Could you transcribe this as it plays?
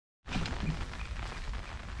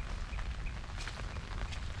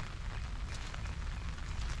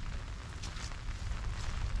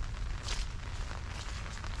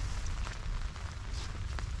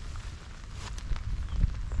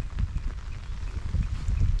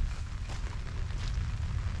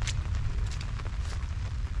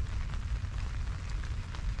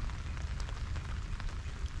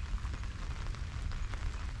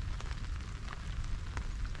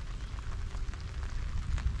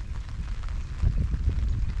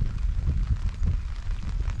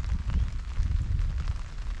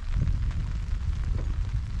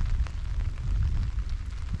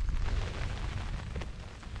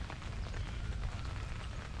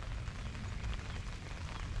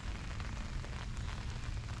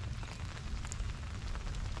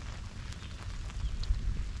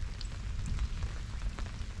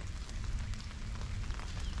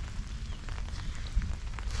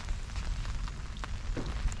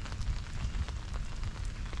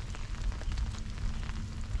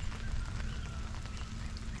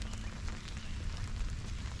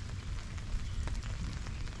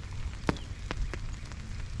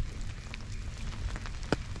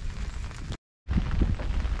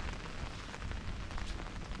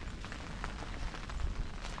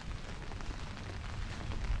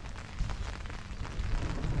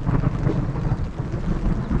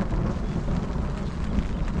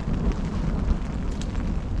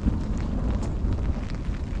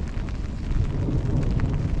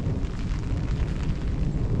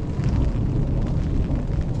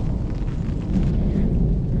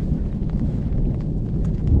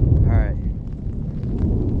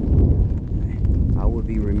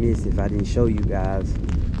remiss if I didn't show you guys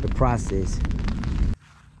the process.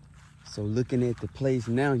 So looking at the place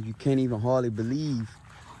now, you can't even hardly believe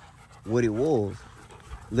what it was.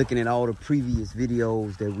 Looking at all the previous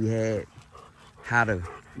videos that we had, how the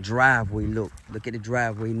driveway looked. Look at the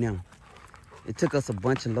driveway now. It took us a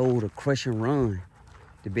bunch of load of crush and run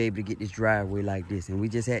to be able to get this driveway like this. And we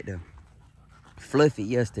just had to fluff it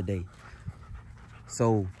yesterday.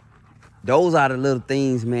 So those are the little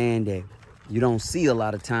things, man, that you don't see a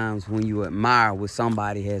lot of times when you admire what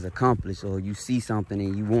somebody has accomplished, or you see something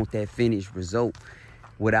and you want that finished result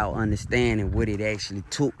without understanding what it actually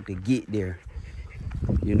took to get there.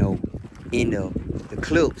 You know, in the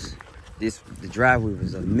clips, the driveway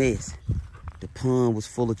was a mess. The pond was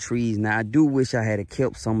full of trees. Now, I do wish I had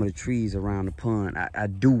kept some of the trees around the pond. I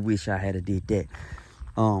do wish I had did that.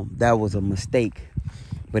 That was a mistake.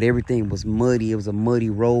 But everything was muddy. It was a muddy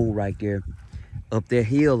road right there. Up that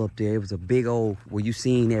hill up there, it was a big old, where you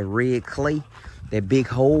seen that red clay, that big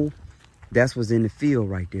hole, that's what's in the field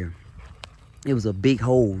right there. It was a big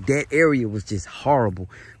hole. That area was just horrible.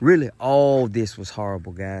 Really, all this was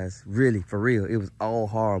horrible, guys. Really, for real, it was all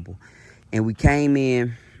horrible. And we came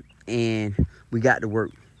in and we got to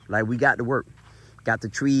work. Like, we got to work. Got the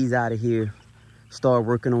trees out of here, started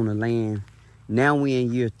working on the land. Now we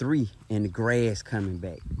in year 3 and the grass coming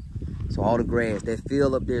back. So all the grass, that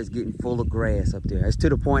field up there is getting full of grass up there. It's to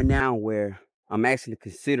the point now where I'm actually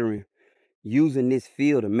considering using this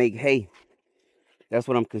field to make hay. That's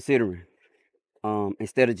what I'm considering.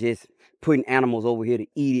 Instead of just putting animals over here to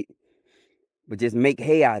eat it, but just make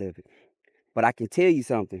hay out of it. But I can tell you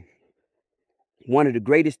something. One of the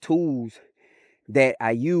greatest tools that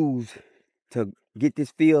I use to get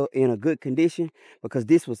this field in a good condition, because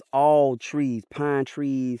this was all trees, pine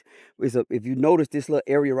trees. If you notice, this little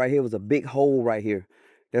area right here was a big hole right here.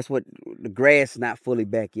 That's what the grass is not fully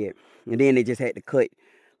back yet. And then they just had to cut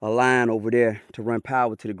a line over there to run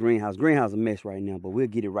power to the greenhouse. Greenhouse is a mess right now, but we'll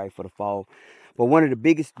get it right for the fall. But one of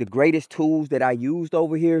the greatest tools that I used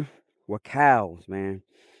over here were cows, man.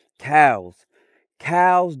 Cows.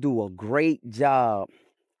 Cows do a great job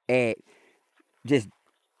at just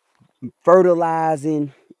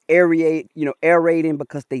fertilizing, aerating,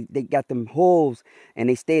 because they got them hooves and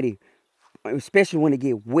they steady, especially when they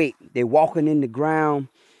get wet. They walking in the ground,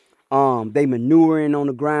 they manuring on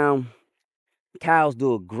the ground. Cows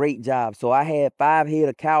do a great job. So I had 5 head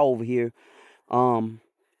of cow over here, and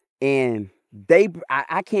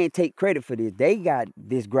I can't take credit for this. They got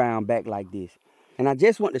this ground back like this. And I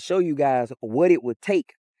just want to show you guys what it would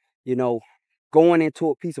take, going into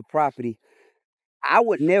a piece of property. I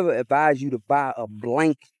would never advise you to buy a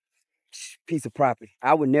blank piece of property.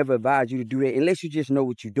 I would never advise you to do that unless you just know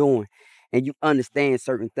what you're doing and you understand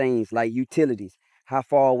certain things like utilities, how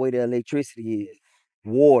far away the electricity is,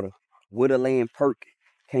 water, where the land perk,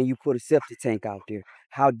 can you put a septic tank out there,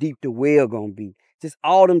 how deep the well gonna be, just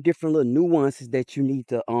all them different little nuances that you need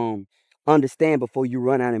to understand before you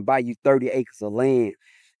run out and buy you 30 acres of land.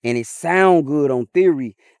 And it sound good on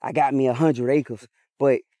theory. I got me 100 acres,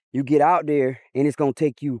 but you get out there and it's gonna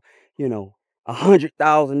take you,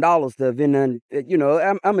 $100,000 to event.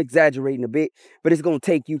 I'm exaggerating a bit, but it's gonna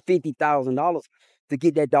take you $50,000 to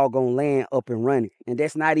get that doggone land up and running. And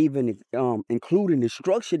that's not even including the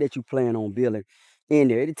structure that you plan on building in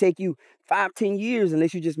there. It'll take you 5-10 years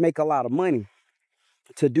unless you just make a lot of money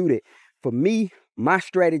to do that. For me, my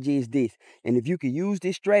strategy is this. And if you can use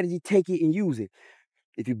this strategy, take it and use it.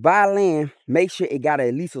 If you buy land, make sure it got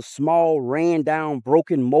at least a small, ran down,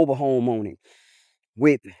 broken mobile home on it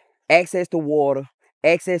with access to water,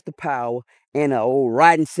 access to power, and an old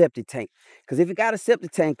rotten septic tank. Because if it got a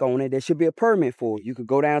septic tank on it, there should be a permit for it. You could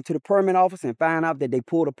go down to the permit office and find out that they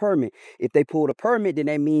pulled a permit. If they pulled a permit, then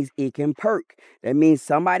that means it can perk. That means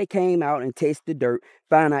somebody came out and tested the dirt,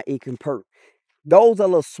 found out it can perk. Those are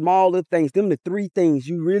little smaller things. Them the 3 things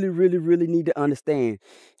you really, really, really need to understand.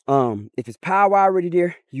 If it's power already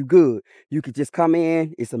there, you good. You could just come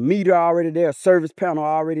in. It's a meter already there, a service panel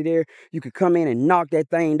already there. You could come in and knock that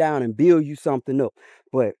thing down and build you something up.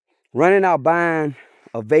 But running out buying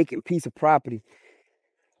a vacant piece of property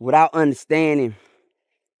without understanding,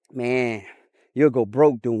 man, you'll go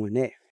broke doing that.